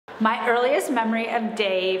My earliest memory of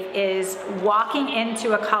Dave is walking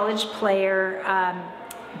into a college player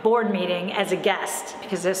board meeting as a guest,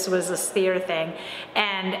 because this was this theater thing,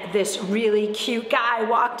 and this really cute guy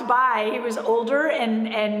walked by. He was older, and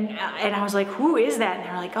I was like, who is that? And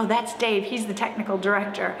they were like, oh, that's Dave, he's the technical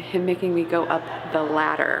director. Him making me go up the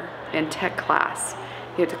ladder in tech class.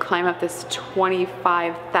 You had to climb up this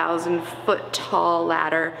 25,000 foot tall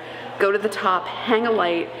ladder, go to the top, hang a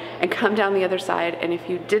light, and come down the other side, and if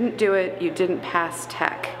you didn't do it, you didn't pass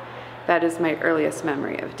tech. That is my earliest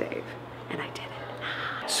memory of Dave, and I did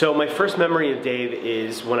it. So my first memory of Dave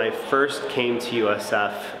is when I first came to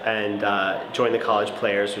USF and joined the College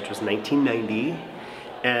Players, which was 1990.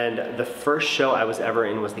 And the first show I was ever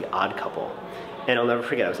in was The Odd Couple. And I'll never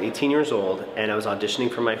forget, I was 18 years old and I was auditioning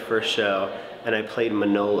for my first show and I played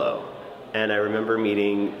Manolo. And I remember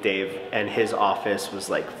meeting Dave, and his office was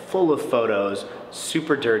like full of photos,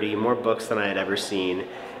 super dirty, more books than I had ever seen.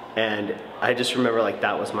 And I just remember like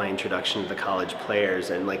that was my introduction to the College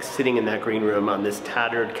Players, and like sitting in that green room on this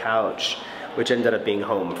tattered couch, which ended up being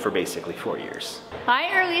home for basically 4 years. My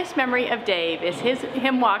earliest memory of Dave is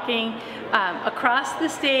him walking across the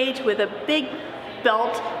stage with a big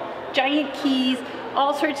belt, giant keys,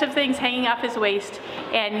 all sorts of things hanging off his waist,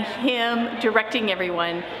 and him directing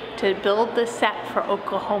everyone to build the set for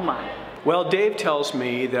Oklahoma. Well, Dave tells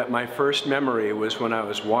me that my first memory was when I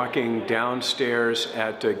was walking downstairs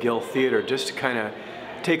at Gill Theater just to kind of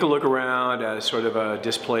take a look around as sort of a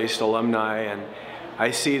displaced alumni, and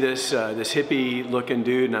I see this hippie looking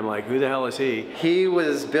dude and I'm like, who the hell is he? He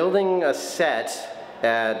was building a set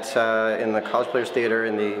in the College Players Theater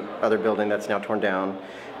in the other building that's now torn down,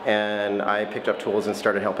 and I picked up tools and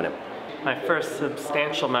started helping him. My first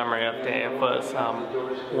substantial memory of Dave was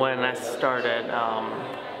when I started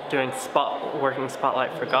doing working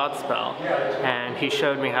Spotlight for Godspell, and he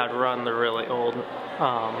showed me how to run the really old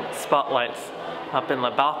spotlights up in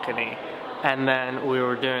the balcony. And then we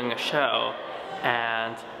were doing a show,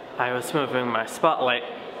 and I was moving my spotlight,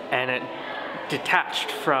 and it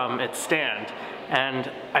detached from its stand,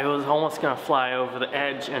 and I was almost gonna fly over the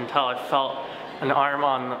edge until I felt an arm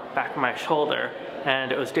on the back of my shoulder,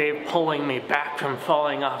 and it was Dave pulling me back from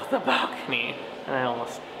falling off the balcony, and I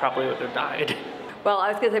almost probably would have died. Well,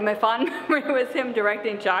 I was going to say my fond memory was him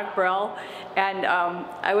directing Jacques Brel, and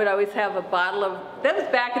I would always have a bottle of, that was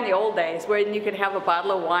back in the old days, where you could have a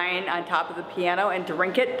bottle of wine on top of the piano and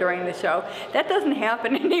drink it during the show. That doesn't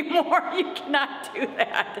happen anymore. You cannot do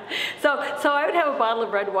that. So I would have a bottle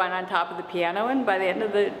of red wine on top of the piano, and by the end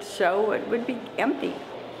of the show, it would be empty.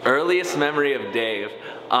 Earliest memory of Dave.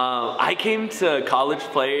 I came to College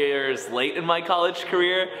Players late in my college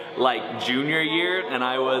career, like junior year, and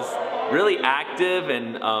I was really active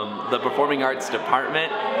in the performing arts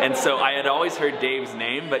department, and so I had always heard Dave's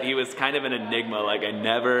name, but he was kind of an enigma. Like, I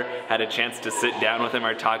never had a chance to sit down with him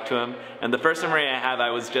or talk to him. And the first memory I have, I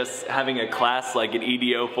was just having a class like at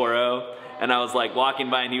EDO 4.0, and I was like walking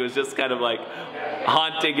by and he was just kind of like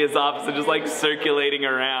haunting his office and just like circulating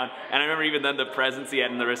around. And I remember even then the presence he had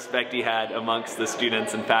and the respect he had amongst the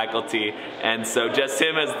students and faculty. And so just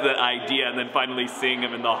him as the idea, and then finally seeing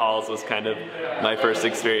him in the halls was kind of my first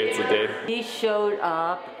experience with Dave. He showed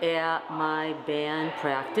up at my band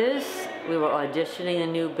practice. We were auditioning a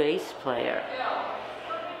new bass player.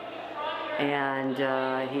 And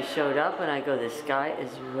he showed up and I go, this guy is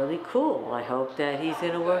really cool. I hope that he's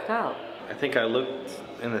gonna work out. I think I looked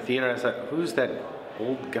in the theater and I thought, who's that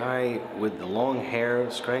old guy with the long hair,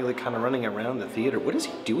 scraggly, kind of running around the theater? What is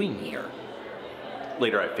he doing here?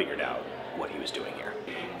 Later I figured out what he was doing here.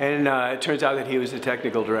 And it turns out that he was the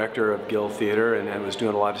technical director of Gill Theater and was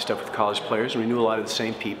doing a lot of stuff with College Players, and we knew a lot of the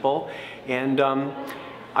same people. And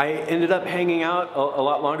I ended up hanging out a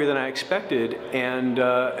lot longer than I expected, and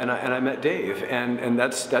I met Dave, and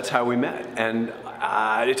that's how we met. And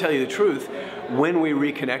to tell you the truth, when we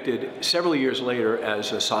reconnected several years later as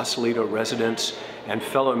Sausalito residents and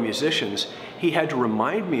fellow musicians, he had to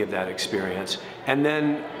remind me of that experience. And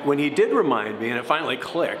then when he did remind me, and it finally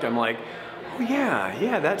clicked, I'm like, oh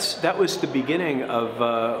yeah, that was the beginning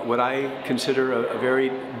of what I consider a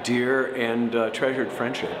very dear and treasured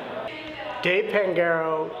friendship. Dave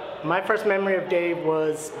Pangaro, my first memory of Dave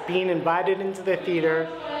was being invited into the theater,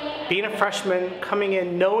 being a freshman, coming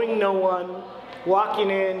in, knowing no one, walking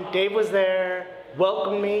in. Dave was there,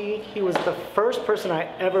 welcomed me. He was the first person I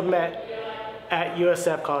ever met at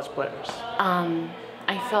USF College Players.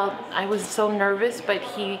 I was so nervous, but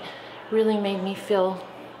he really made me feel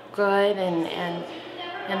good, and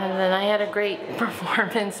then I had a great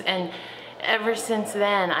performance, and ever since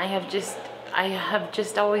then I have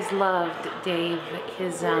just always loved Dave,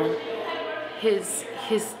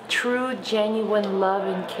 his true, genuine love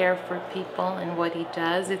and care for people and what he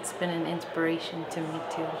does, it's been an inspiration to me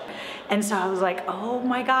too. And so I was like, oh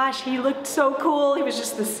my gosh, he looked so cool. He was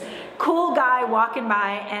just this cool guy walking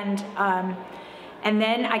by, and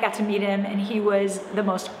then I got to meet him, and he was the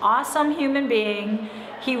most awesome human being.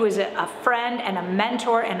 He was a friend and a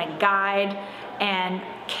mentor and a guide, and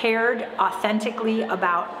cared authentically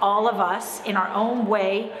about all of us in our own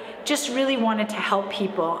way, just really wanted to help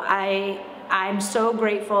people. I'm so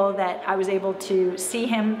grateful that I was able to see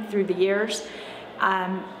him through the years,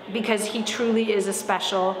 because he truly is a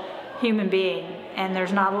special human being, and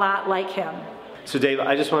there's not a lot like him. So Dave,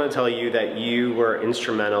 I just want to tell you that you were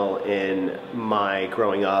instrumental in my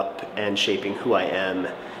growing up and shaping who I am.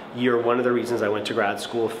 You're one of the reasons I went to grad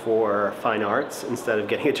school for fine arts instead of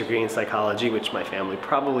getting a degree in psychology, which my family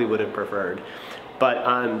probably would have preferred.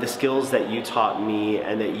 But the skills that you taught me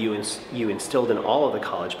and that you instilled in all of the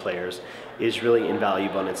college players is really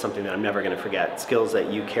invaluable, and it's something that I'm never going to forget. Skills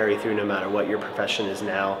that you carry through no matter what your profession is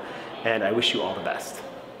now, and I wish you all the best.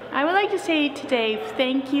 I would like to say to Dave,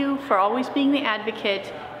 thank you for always being the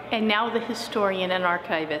advocate and now the historian and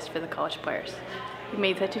archivist for the college players. You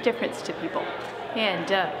made such a difference to people,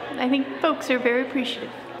 and I think folks are very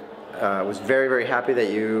appreciative. I was very, very happy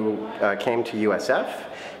that you came to USF,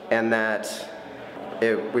 and that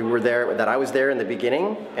I was there in the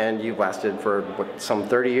beginning, and you've lasted for some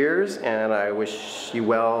 30 years, and I wish you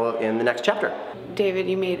well in the next chapter. David,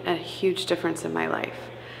 you made a huge difference in my life.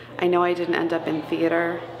 I know I didn't end up in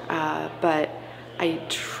theater, but I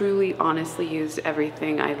truly, honestly used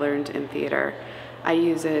everything I learned in theater. I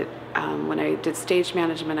use it when I did stage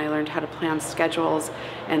management. I learned how to plan schedules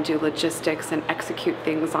and do logistics and execute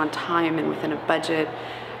things on time and within a budget.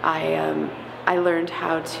 I learned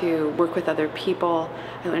how to work with other people.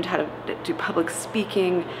 I learned how to do public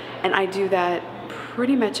speaking, and I do that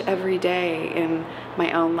pretty much every day in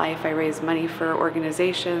my own life. I raise money for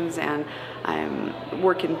organizations, and I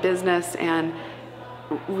work in business, and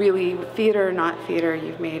really, theater, not theater,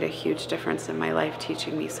 you've made a huge difference in my life,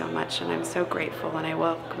 teaching me so much, and I'm so grateful, and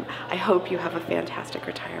I hope you have a fantastic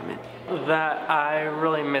retirement. That I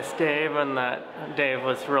really miss Dave, and that Dave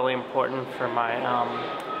was really important for my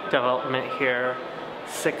development here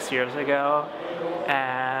 6 years ago,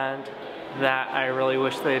 and that I really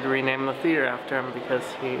wish they'd rename the theater after him, because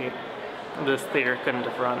this theater couldn't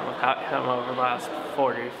have run without him over the last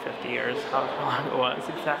 40, 50 years, how long it was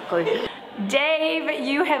exactly. Dave,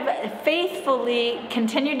 you have faithfully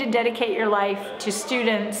continued to dedicate your life to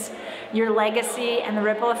students. Your legacy and the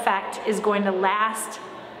ripple effect is going to last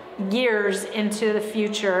years into the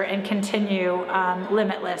future and continue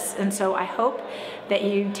limitless. And so I hope that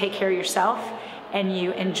you take care of yourself and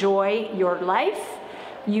you enjoy your life.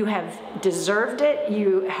 You have deserved it,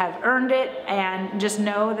 you have earned it, and just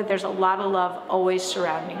know that there's a lot of love always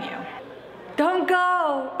surrounding you. Don't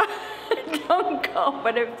go! Don't go,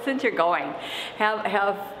 but since you're going, have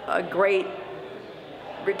a great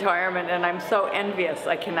retirement, and I'm so envious,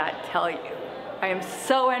 I cannot tell you. I am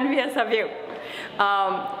so envious of you.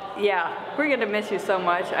 Yeah, we're gonna miss you so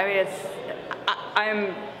much. I mean,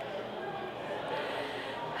 I'm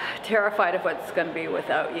terrified of what's gonna be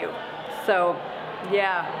without you. So,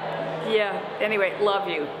 yeah. Anyway, love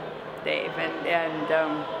you, Dave, and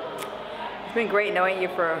it's been great knowing you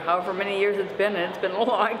for however many years it's been, and it's been a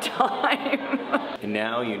long time. And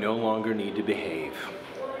now you no longer need to behave.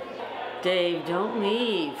 Dave, don't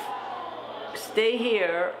leave. Stay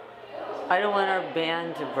here. I don't want our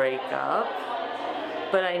band to break up,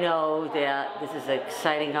 but I know that this is an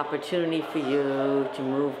exciting opportunity for you to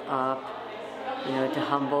move up, you know, to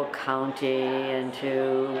Humboldt County and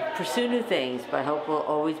to pursue new things, but I hope we'll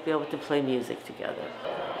always be able to play music together.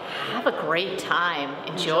 Have a great time.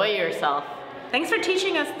 Enjoy yourself. Thanks for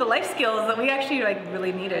teaching us the life skills that we actually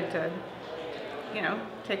really needed to,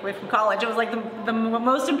 take away from college. It was like the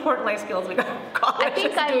most important life skills we got from college. I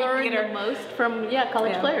think I learned the most from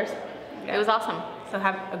college players. Yeah. It was awesome. So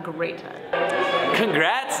have a great time.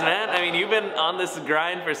 Congrats, man. I mean, you've been on this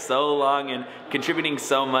grind for so long and contributing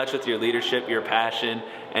so much with your leadership, your passion,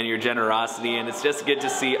 and your generosity, and it's just good to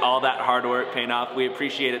see all that hard work paying off. We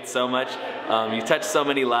appreciate it so much. You touched so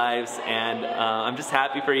many lives, and I'm just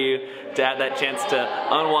happy for you to have that chance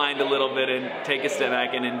to unwind a little bit and take a step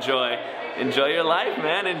back and enjoy your life,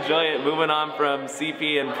 man. Enjoy it. Moving on from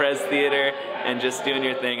CP and Prez Theater and just doing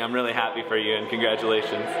your thing. I'm really happy for you, and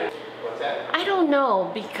congratulations. I don't know,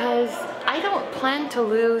 because I don't plan to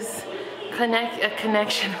lose a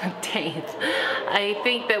connection with Dave. I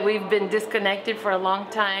think that we've been disconnected for a long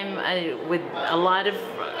time with a lot of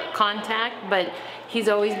contact, but he's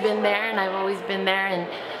always been there and I've always been there, and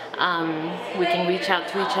We can reach out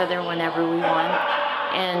to each other whenever we want.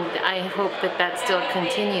 And I hope that that still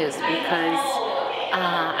continues because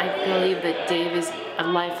I believe that Dave is a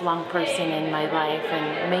lifelong person in my life,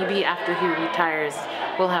 and maybe after he retires,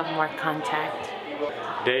 we'll have more contact.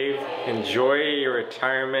 Dave, enjoy your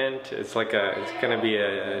retirement. It's like it's going to be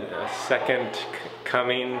a second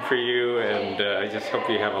coming for you, and I just hope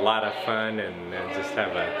you have a lot of fun and just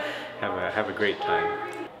have a great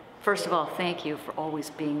time. First of all, thank you for always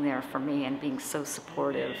being there for me and being so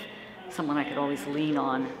supportive. Someone I could always lean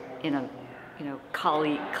on in a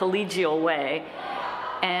collegial way.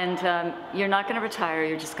 And you're not going to retire.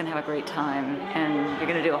 You're just going to have a great time, and you're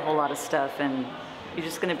going to do a whole lot of stuff, and you're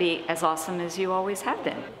just going to be as awesome as you always have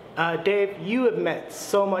been. Dave, you have meant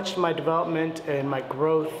so much to my development and my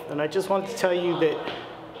growth, and I just wanted to tell you that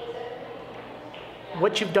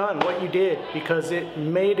what you've done, what you did, because it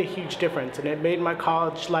made a huge difference, and it made my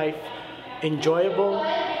college life enjoyable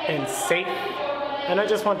and safe. And I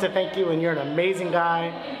just want to thank you, and you're an amazing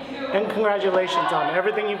guy, and congratulations on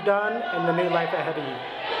everything you've done and the new life ahead of you.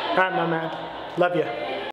 All right, my man. Love you.